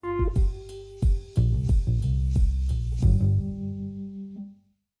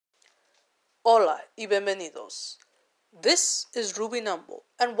Hola y bienvenidos. This is Ruby Numble,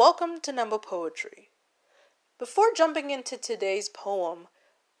 and welcome to Numble Poetry. Before jumping into today's poem,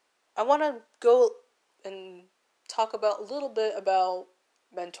 I want to go and talk about a little bit about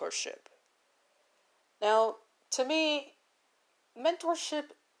mentorship. Now, to me, mentorship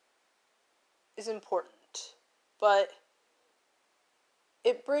is important, but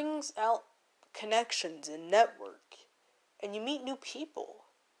it brings out connections and network, and you meet new people.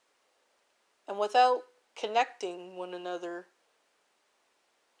 And without connecting one another,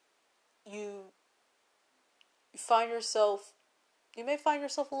 you may find yourself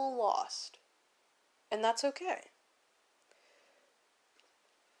a little lost. And that's okay.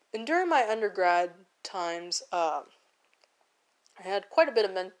 And during my undergrad times, I had quite a bit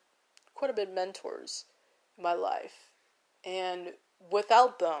of mentors in my life. And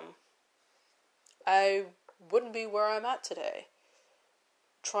without them, I wouldn't be where I'm at today.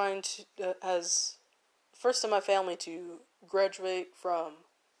 Trying to, as first in my family, to graduate from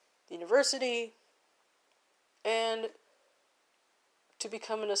the university and to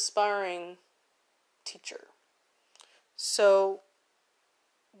become an aspiring teacher. So,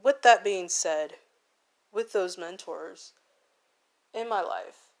 with that being said, with those mentors in my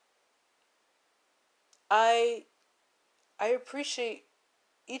life, I appreciate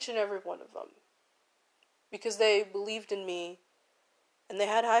each and every one of them because they believed in me and they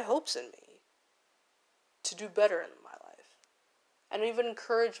had high hopes in me to do better in my life. And even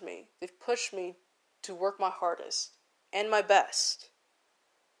encouraged me. They've pushed me to work my hardest and my best.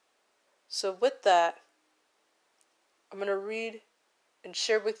 So with that, I'm going to read and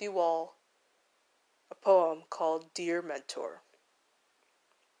share with you all a poem called Dear Mentor.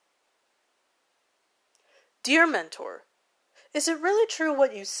 Dear Mentor, is it really true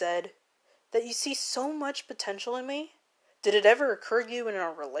what you said, that you see so much potential in me? Did it ever occur to you in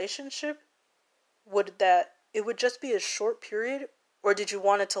our relationship? It would just be a short period, or did you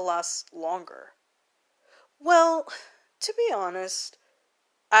want it to last longer? Well, to be honest,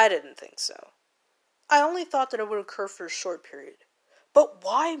 I didn't think so. I only thought that it would occur for a short period. But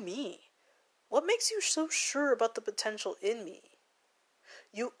why me? What makes you so sure about the potential in me?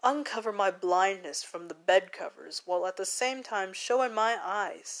 You uncover my blindness from the bed covers, while at the same time showing my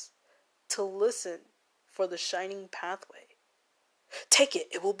eyes to listen for the shining pathway. Take it,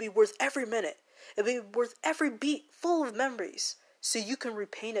 it will be worth every minute. It will be worth every beat full of memories, so you can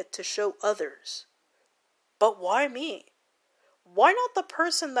repaint it to show others. But why me? Why not the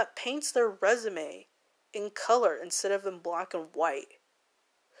person that paints their resume in color instead of in black and white?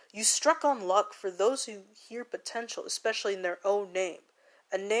 You struck on luck for those who hear potential, especially in their own name.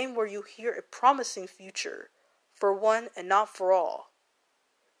 A name where you hear a promising future, for one and not for all.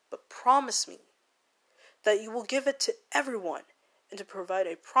 But promise me that you will give it to everyone and to provide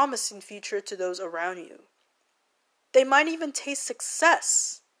a promising future to those around you. They might even taste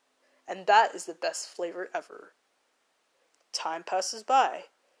success, and that is the best flavor ever. Time passes by,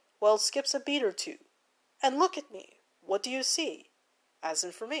 well, it skips a beat or two, and look at me, what do you see? As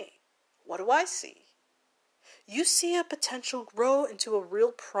in for me, what do I see? You see a potential grow into a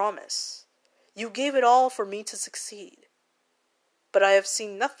real promise. You gave it all for me to succeed. But I have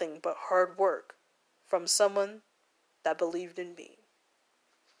seen nothing but hard work from someone that believed in me.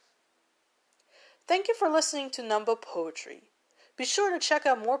 Thank you for listening to Numbo Poetry. Be sure to check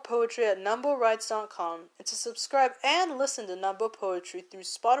out more poetry at numbowrites.com and to subscribe and listen to Numbo Poetry through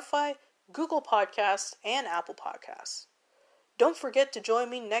Spotify, Google Podcasts, and Apple Podcasts. Don't forget to join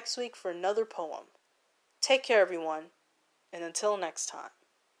me next week for another poem. Take care, everyone, and until next time.